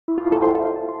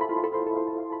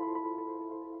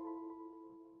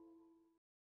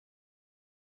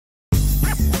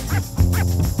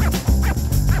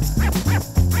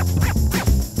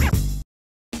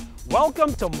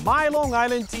Welcome to My Long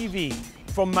Island TV.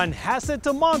 From Manhasset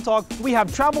to Montauk, we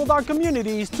have traveled our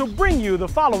communities to bring you the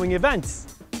following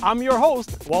events. I'm your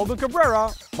host, Waldo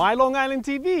Cabrera. My Long Island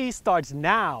TV starts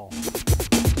now.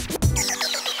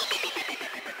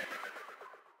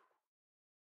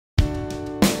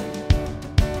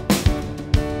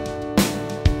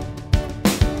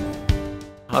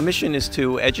 Our mission is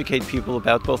to educate people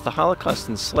about both the Holocaust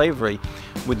and slavery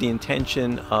with the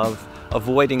intention of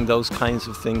avoiding those kinds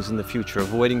of things in the future,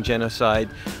 avoiding genocide,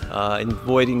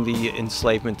 avoiding the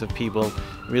enslavement of people,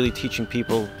 really teaching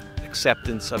people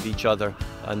acceptance of each other,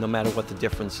 no matter what the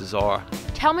differences are.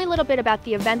 Tell me a little bit about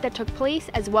the event that took place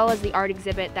as well as the art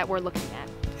exhibit that we're looking at.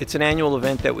 It's an annual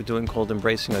event that we're doing called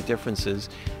Embracing Our Differences,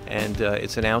 and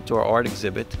it's an outdoor art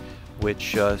exhibit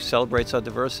which celebrates our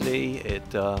diversity. It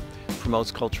promotes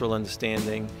cultural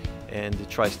understanding, and it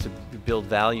tries to build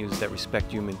values that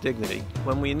respect human dignity.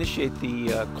 When we initiate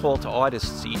the call to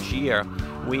artists each year,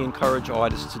 we encourage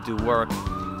artists to do work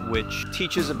which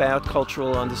teaches about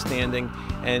cultural understanding,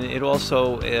 and it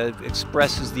also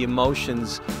expresses the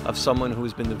emotions of someone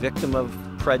who's been the victim of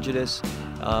prejudice,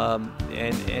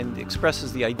 and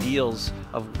expresses the ideals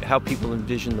of how people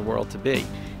envision the world to be.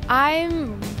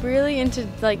 I'm really into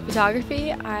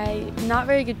photography. I'm not a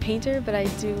very good painter, but I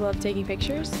do love taking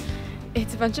pictures.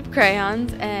 It's a bunch of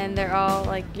crayons, and they're all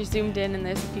you're zoomed in, and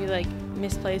there's a few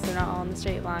misplaced, they're not all in the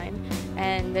straight line.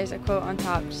 And there's a quote on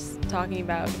top just talking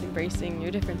about embracing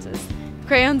your differences.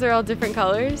 Crayons are all different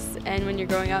colors, and when you're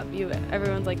growing up,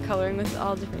 everyone's coloring with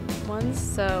all different ones.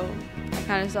 So I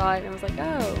kind of saw it and I was like,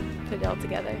 oh, put it all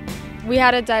together. We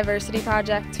had a diversity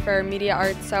project for media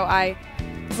arts, so I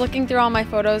was looking through all my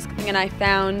photos and I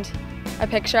found a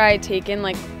picture I had taken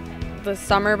the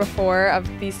summer before of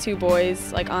these two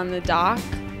boys on the dock.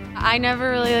 I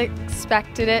never really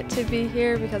expected it to be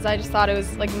here because I just thought it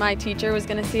was my teacher was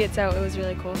going to see it, so it was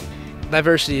really cool.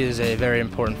 Diversity is a very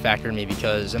important factor to me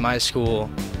because in my school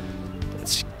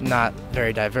it's not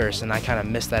very diverse, and I kind of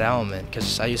missed that element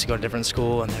because I used to go to a different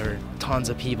school and there were tons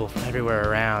of people from everywhere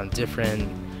around, different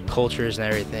cultures and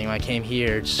everything. When I came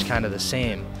here, it's just kind of the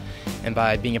same. And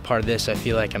by being a part of this, I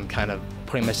feel like I'm kind of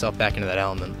putting myself back into that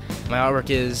element. My artwork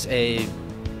is a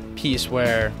piece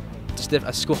where just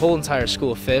a whole entire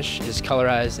school of fish is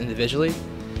colorized individually,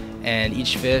 and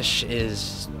each fish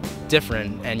is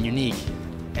different and unique,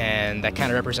 and that kind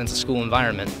of represents a school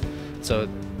environment. So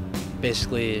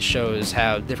basically it shows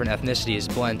how different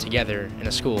ethnicities blend together in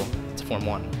a school to form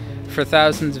one. For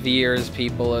thousands of years,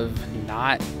 people have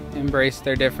not embraced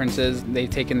their differences. They've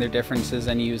taken their differences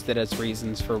and used it as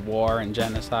reasons for war and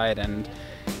genocide and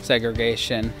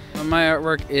segregation. My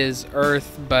artwork is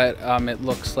earth, but it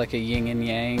looks like a yin and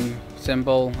yang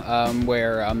symbol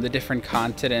where the different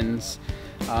continents,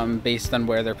 based on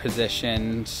where they're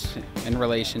positioned in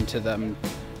relation to them,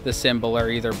 the symbol are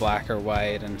either black or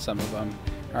white, and some of them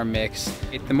are mixed.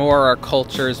 The more our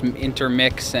cultures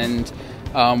intermix and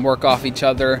work off each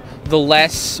other, the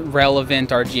less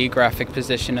relevant our geographic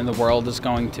position in the world is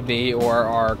going to be, or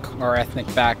our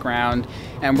ethnic background,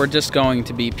 and we're just going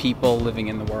to be people living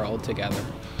in the world together.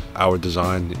 Our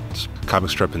design is comic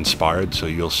strip inspired, so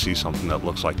you'll see something that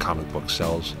looks like comic book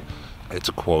cells. It's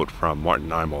a quote from Martin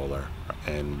Niemöller,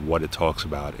 and what it talks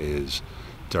about is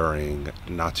during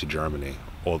Nazi Germany,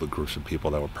 all the groups of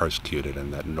people that were persecuted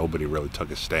and that nobody really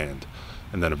took a stand.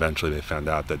 And then eventually they found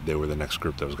out that they were the next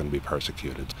group that was going to be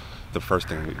persecuted. The first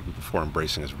thing before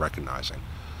embracing is recognizing.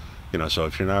 So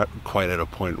if you're not quite at a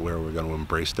point where we're going to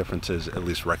embrace differences, at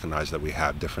least recognize that we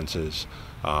have differences,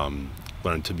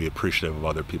 learn to be appreciative of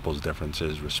other people's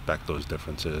differences, respect those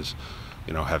differences,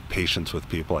 have patience with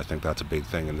people. I think that's a big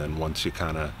thing. And then once you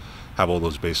kind of have all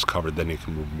those bases covered, then you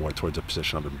can move more towards a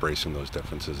position of embracing those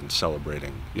differences and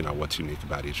celebrating, what's unique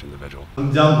about each individual.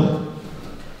 I'm Jambo.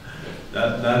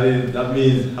 That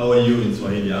means, how are you in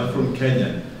Swahili? I'm from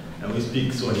Kenya, and we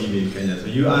speak Swahili in Kenya. So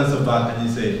you answer back and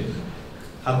you say,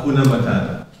 Hakuna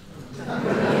Matata.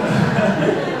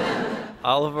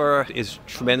 Oliver is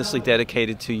tremendously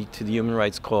dedicated to the human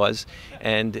rights cause,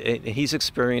 and he's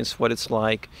experienced what it's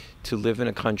like to live in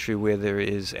a country where there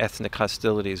is ethnic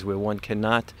hostilities, where one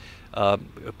cannot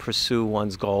pursue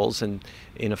one's goals in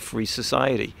a free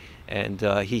society. And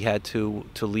he had to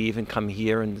leave and come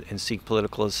here and seek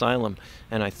political asylum,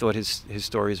 and I thought his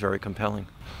story is very compelling.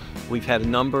 We've had a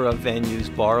number of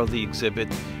venues borrow the exhibit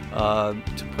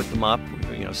to put them up.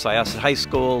 Syosset High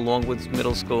School, Longwoods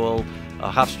Middle School,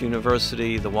 Hofstra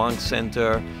University, the Wong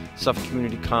Center, Suffolk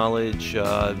Community College,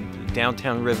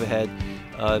 downtown Riverhead,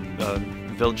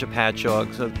 Village of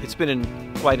Patchogue. So it's been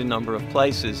in quite a number of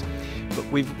places. But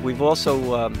we've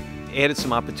also added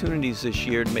some opportunities this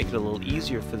year to make it a little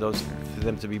easier for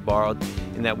them to be borrowed,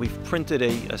 in that we've printed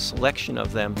a selection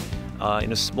of them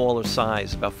in a smaller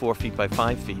size, about 4 feet by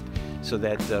 5 feet, so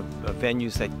that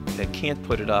venues that can't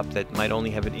put it up, that might only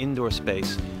have an indoor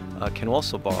space, can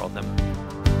also borrow them.